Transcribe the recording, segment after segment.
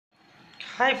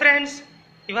Hi friends,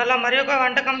 ఇవాళ మరి ఒక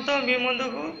వంటకంతో మీ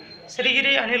ముందుకు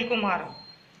శ్రీగిరి అనిల్ కుమార్.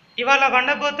 ఇవాళ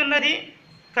వండబోతున్నది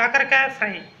కాకరకాయ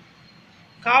ఫ్రై.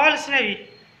 కావలసినవి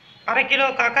అరకిలో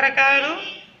కాకరకాయలు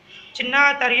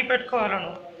చిన్నగా తరిగి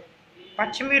పెట్టుకోవాలను,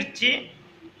 పచ్చిమిర్చి,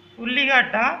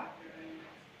 ఉల్లిగడ్డ,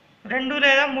 2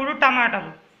 లేదా 3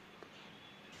 టమాటాలు,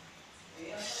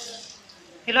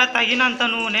 ఇలా తగినంత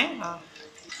నూనె,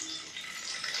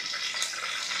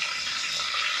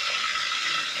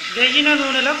 వేగిన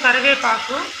నూనెలో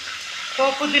కరివేపాకు,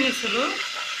 పోపు దినుసులు,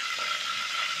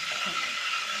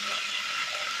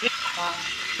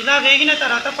 ఇలా వేగిన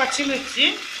తర్వాత పచ్చిమిర్చి,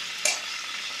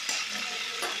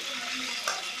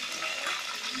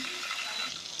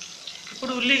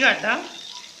 ఇప్పుడు ఉల్లిగడ్డ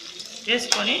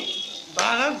వేసుకొని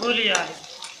బాగా గోలియాలి.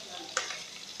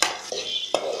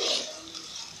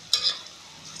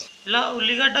 ఇలా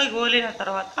ఉల్లిగడ్డ గోలిన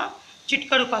తర్వాత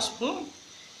చిటికెడు పసుపు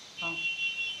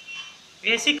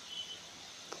వేసి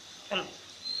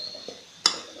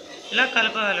ఇలా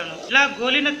కలపగలను. ఇలా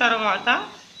గోలిన తర్వాత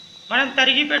మనం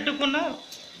తరిగి పెట్టుకున్న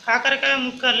కాకరకాయ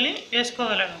ముక్కల్ని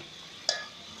వేసుకోగలను.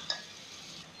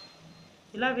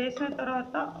 ఇలా వేసిన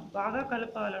తర్వాత బాగా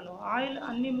కలపగలను. ఆయిల్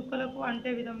అన్ని ముక్కలకు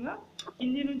అంటే విధంగా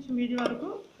కింది నుంచి మీది వరకు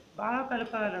బాగా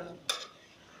కలపగలను.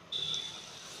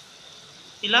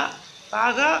 ఇలా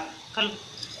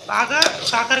బాగా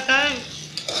కాకరకాయ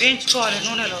వేయించుకోవాలి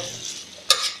నూనెలో.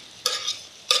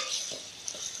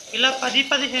 ఇలా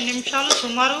 10-15 నిమిషాలు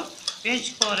సుమారు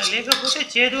వేయించుకోవాలి, లేకపోతే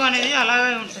చేదు అనేది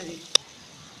అలాగే ఉంటుంది.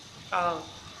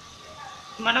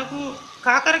 మనకు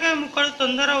కాకరకాయ ముక్కలు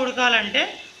తొందరగా ఉడకాలంటే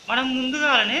మనం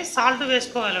ముందుగానే సాల్ట్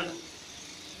వేసుకోగలను.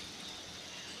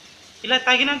 ఇలా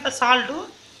తగినంత సాల్ట్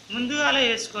ముందుగానే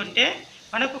వేసుకుంటే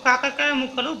మనకు కాకరకాయ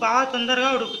ముక్కలు బాగా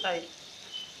తొందరగా ఉడుకుతాయి.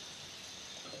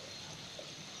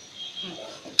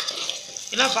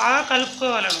 ఇలా బాగా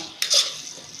కలుపుకోవాలను.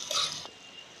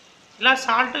 ఇలా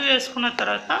సాల్ట్ వేసుకున్న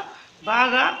తర్వాత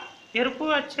బాగా ఎరుపు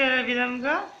వచ్చే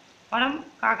విధంగా మనం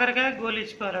కాకరకాయ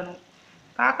గోలించుకోవాలను.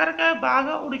 కాకరకాయ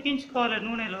బాగా ఉడికించుకోవాలి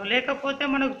నూనెలో, లేకపోతే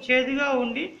మనకు చేదుగా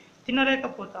ఉండి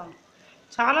తినలేకపోతాం.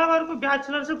 చాలా వరకు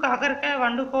బ్యాచులర్స్ కాకరకాయ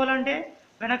వండుకోవాలంటే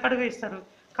వెనకడుగు ఇస్తారు.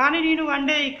 కానీ నేను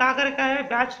వండే ఈ కాకరకాయ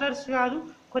బ్యాచులర్స్ కాదు,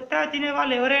 కొత్తగా తినే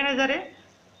వాళ్ళు ఎవరైనా సరే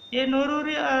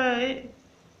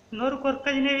నోరు కొరక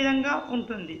తినే విధంగా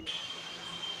ఉంటుంది.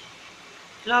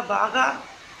 ఇలా బాగా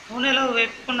నూనెలో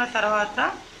వేపుకున్న తర్వాత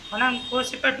మనం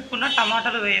కోసి పెట్టుకున్న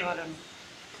టమాటాలు వేయవలను.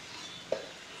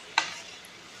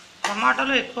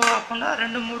 టమాటాలు ఎక్కువ కాకుండా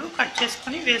 2-3 కట్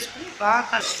చేసుకొని వేసుకొని బాగా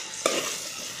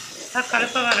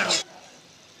కలపగలను.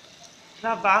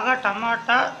 ఇలా బాగా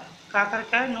టమాటా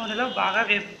కాకరకాయ నూనెలో బాగా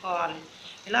వేపుకోవాలి.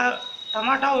 ఇలా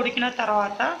టమాటా ఉడికిన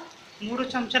తర్వాత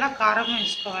 3 చెంచాల కారం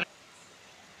వేసుకోవాలి.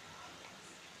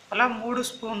 అలా 3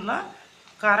 స్పూన్ల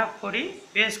కారపొడి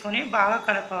వేసుకొని బాగా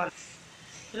కలపాలి.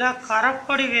 ఇలా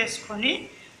కారపొడి వేసుకొని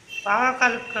బాగా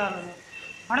కలుపుకోవాలి.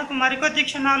 మనకు మరికొద్ది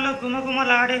క్షణాల్లో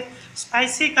గుమగుమలాడే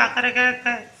స్పైసీ కాకరకాయ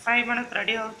ఫ్రై మనకు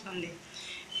రెడీ అవుతుంది.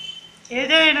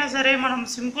 ఏదైనా సరే మనం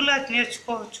సింపుల్గా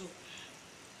నేర్చుకోవచ్చు.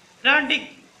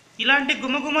 ఇలాంటి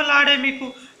గుమగుమలాడే మీకు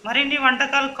మరిన్ని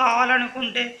వంటకాలు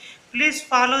కావాలనుకుంటే ప్లీజ్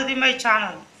ఫాలో మై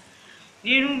ఛానల్.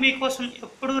 నేను మీకోసం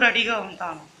ఎప్పుడూ రెడీగా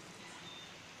ఉంటాను.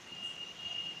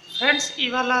 ఫ్రెండ్స్,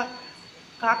 ఇవాళ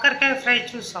కాకరకాయ ఫ్రై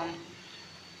చూసాం.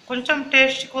 కొంచెం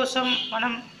టేస్ట్ కోసం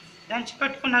మనం దంచి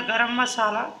పెట్టుకున్న గరం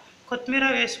మసాలా, కొత్తిమీర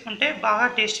వేసుకుంటే బాగా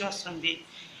టేస్ట్ వస్తుంది.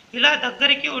 ఇలా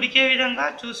దగ్గరికి ఉడికే విధంగా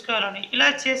చూసుకోవాలని. ఇలా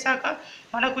చేశాక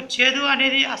మనకు చేదు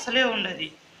అనేది అసలే ఉండదు.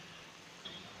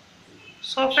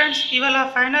 సో ఫ్రెండ్స్, ఇవాళ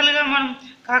ఫైనల్గా మనం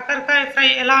కాకరకాయ ఫ్రై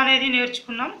ఎలా అనేది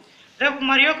నేర్చుకున్నాం. రేపు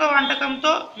మరి ఒక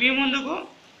వంటకంతో మీ ముందుకు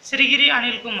Srigiri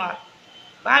Anil Kumar.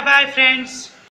 Bye bye friends.